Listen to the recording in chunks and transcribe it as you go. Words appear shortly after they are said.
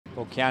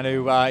Well,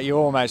 Keanu, you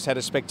almost had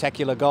a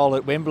spectacular goal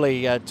at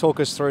Wembley. Talk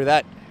us through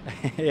that.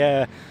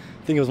 Yeah,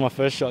 I think it was my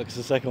first shot because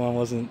the second one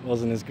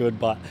wasn't as good.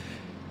 But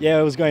yeah,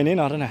 it was going in.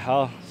 I don't know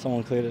how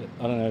someone cleared it.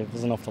 I don't know. It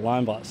wasn't off the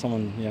line, but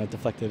someone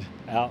deflected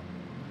out.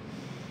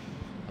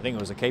 I think it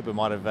was the keeper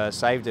might have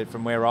saved it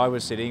from where I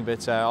was sitting,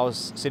 but I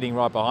was sitting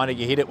right behind it.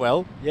 You hit it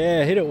well.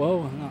 Yeah, hit it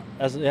well.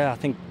 I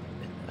think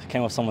it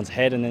came off someone's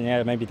head, and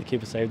then maybe the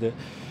keeper saved it.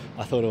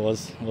 I thought it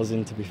was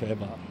in, to be fair,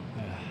 but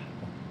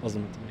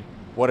wasn't meant to be.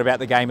 What about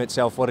the game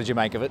itself? What did you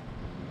make of it?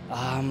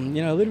 A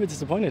little bit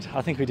disappointed.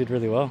 I think we did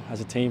really well as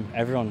a team.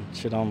 Everyone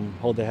should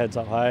hold their heads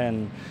up high,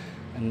 and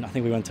I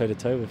think we went toe to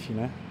toe with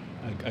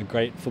a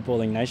great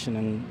footballing nation,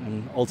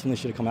 and ultimately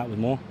should have come out with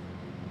more.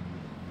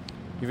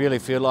 You really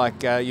feel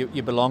like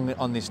you belong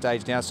on this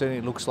stage now. Certainly,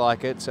 it looks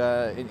like it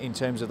in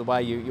terms of the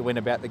way you went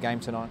about the game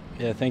tonight.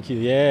 Yeah, thank you.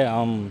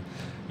 Yeah,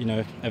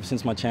 ever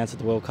since my chance at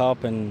the World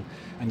Cup and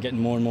getting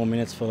more and more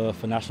minutes for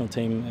national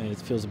team, it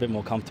feels a bit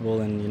more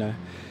comfortable, and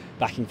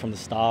backing from the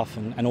staff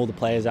and all the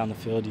players out in the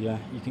field, you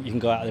can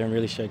go out there and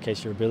really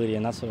showcase your ability,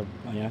 and that's what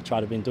I've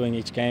tried to be doing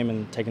each game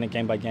and taking it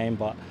game by game.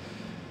 But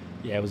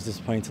yeah, it was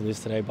disappointing to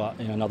lose today, but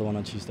another one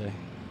on Tuesday.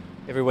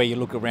 Everywhere you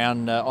look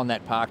around on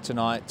that park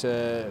tonight,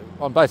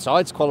 on both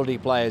sides, quality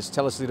players.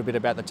 Tell us a little bit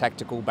about the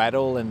tactical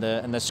battle and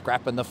the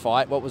scrap and the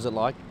fight. What was it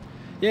like?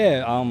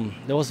 Yeah,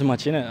 there wasn't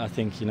much in it, I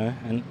think,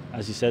 and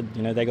as you said,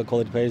 they got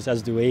quality players,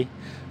 as do we.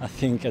 I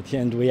think at the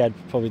end we had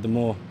probably the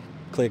more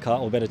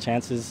clear-cut or better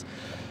chances.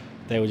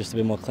 They were just a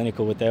bit more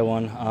clinical with their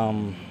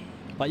one.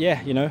 But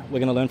yeah, we're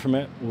going to learn from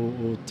it.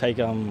 We'll take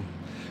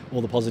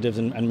all the positives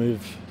and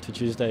move to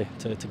Tuesday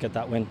to get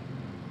that win.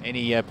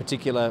 Any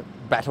particular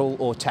battle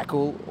or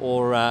tackle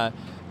or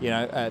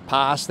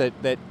pass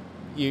that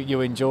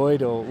you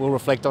enjoyed or will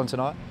reflect on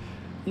tonight?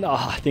 No,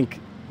 I think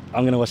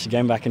I'm going to watch the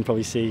game back and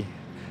probably see,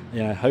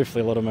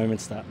 hopefully a lot of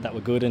moments that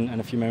were good,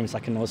 and a few moments I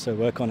can also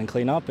work on and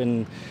clean up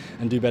and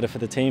do better for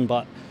the team.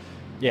 But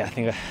yeah, I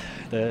think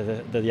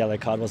the yellow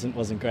card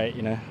wasn't great.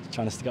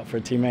 Trying to stick up for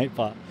a teammate,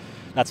 but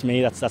that's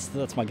me.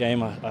 That's my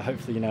game. I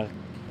hopefully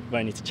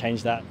won't need to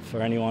change that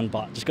for anyone,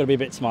 but just got to be a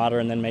bit smarter,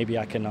 and then maybe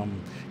I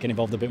can get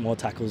involved a bit more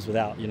tackles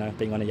without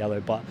being on a yellow.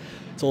 But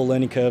it's all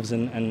learning curves,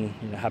 and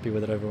happy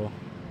with it overall.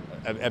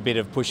 A bit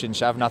of push and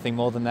shove, nothing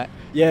more than that.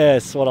 Yeah,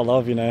 it's what I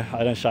love.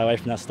 I don't shy away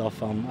from that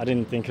stuff. I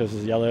didn't think it was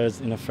as yellow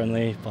as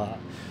friendly, but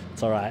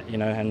it's all right.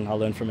 And I'll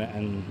learn from it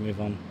and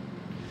move on.